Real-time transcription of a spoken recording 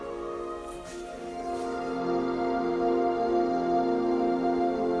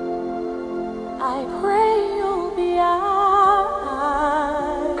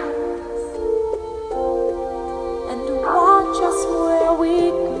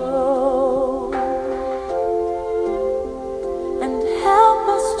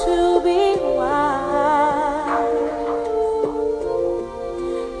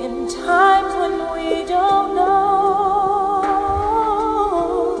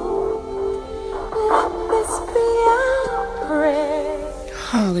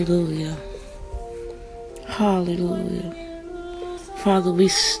Hallelujah. Hallelujah. Father, we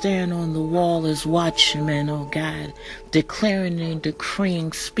stand on the wall as watchmen, oh God, declaring and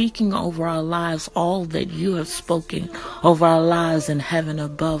decreeing, speaking over our lives all that you have spoken over our lives in heaven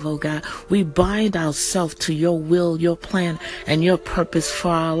above, oh God. We bind ourselves to your will, your plan, and your purpose for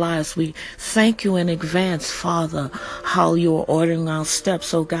our lives. We thank you in advance, Father, how you're ordering our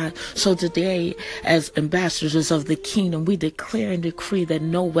steps, oh God. So today, as ambassadors of the kingdom, we declare and decree that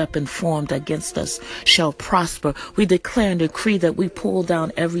no weapon formed against us shall prosper. We declare and decree that we pull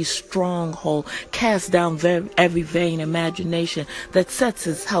down every stronghold, cast down every vain imagination that sets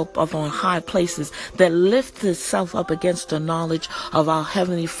itself up on high places, that lifts itself up against the knowledge of our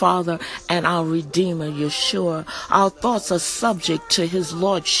Heavenly Father and our Redeemer, Yeshua. Our thoughts are subject to His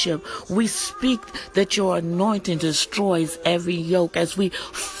Lordship. We speak that your anointing destroys every yoke as we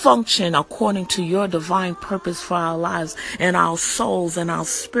function according to your divine purpose for our lives, and our souls and our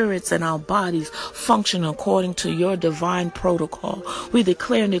spirits and our bodies function according to your divine protocol. We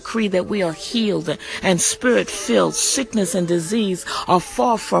declare and decree that we are healed and spirit-filled. Sickness and disease are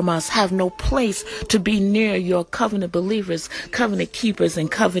far from us, have no place to be near your covenant believers, covenant keepers,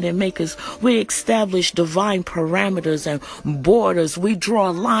 and covenant makers. We establish divine parameters and borders. We draw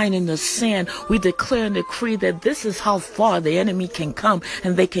a line in the sand. We declare and decree that this is how far the enemy can come,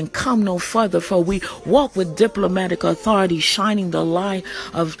 and they can come no further, for we walk with diplomatic authority, shining the light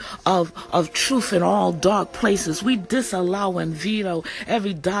of truth in all dark places. We disallow and veto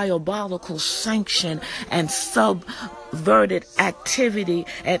every diabolical sanction and subverted activity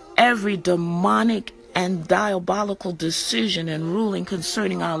and every demonic and diabolical decision and ruling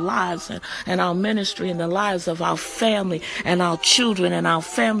concerning our lives and our ministry and the lives of our family and our children and our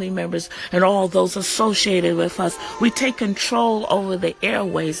family members and all those associated with us. We take control over the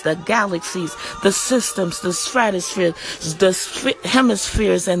airways, the galaxies, the systems, the stratosphere, the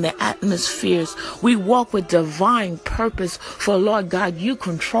hemispheres, and the atmospheres. We walk with divine purpose, for Lord God, you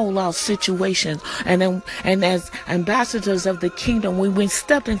control our situations. And as ambassadors of the kingdom, when we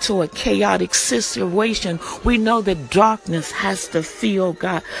step into a chaotic situation, we know that darkness has to flee, oh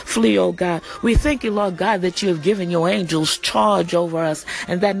God. We thank you, Lord God, that you have given your angels charge over us,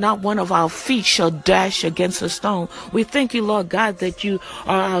 and that not one of our feet shall dash against a stone. We thank you, Lord God, that you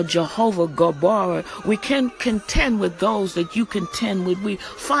are our Jehovah Gabara. We can contend with those that you contend with. We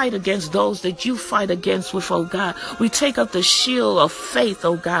fight against those that you fight against with, oh God. We take up the shield of faith,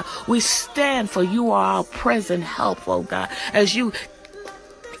 oh God. We stand, for you are our present help, oh God, as you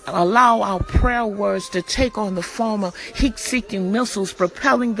allow our prayer words to take on the form of heat-seeking missiles,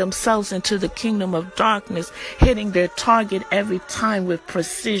 propelling themselves into the kingdom of darkness, hitting their target every time with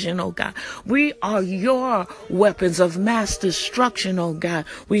precision, oh God. We are your weapons of mass destruction, oh God.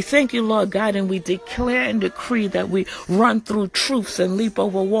 We thank you, Lord God, and we declare and decree that we run through troops and leap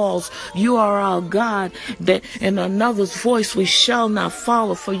over walls. You are our God, that in another's voice we shall not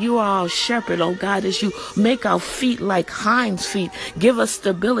follow, for you are our shepherd, oh God, as you make our feet like hinds' feet. Give us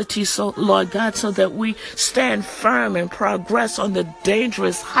stability, so Lord God, so that we stand firm and progress on the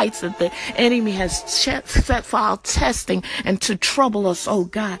dangerous heights that the enemy has set for our testing and to trouble us, oh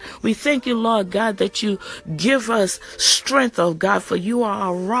God. We thank you, Lord God, that you give us strength, oh God, for you are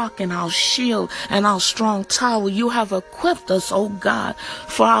our rock and our shield and our strong tower. You have equipped us, oh God,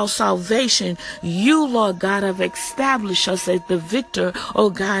 for our salvation. You, Lord God, have established us as the victor, oh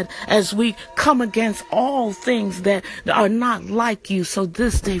God, as we come against all things that are not like you. So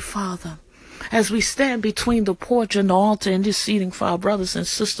this day, Father, as we stand between the porch and the altar interceding for our brothers and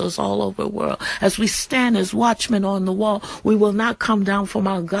sisters all over the world, as we stand as watchmen on the wall, we will not come down from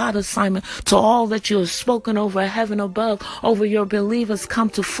our God assignment to all that you have spoken over heaven above, over your believers, come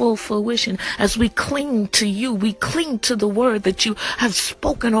to full fruition. As we cling to you, we cling to the word that you have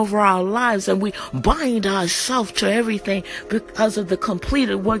spoken over our lives, and we bind ourselves to everything because of the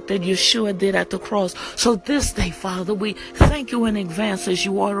completed work that Yeshua did at the cross. So this day, Father, we thank you in advance as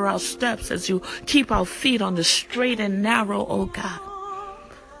you order our steps, as you keep our feet on the straight and narrow, oh God.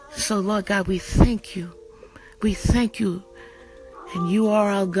 So, Lord God, we thank you. We thank you. And you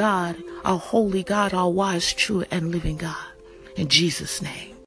are our God, our holy God, our wise, true, and living God. In Jesus' name.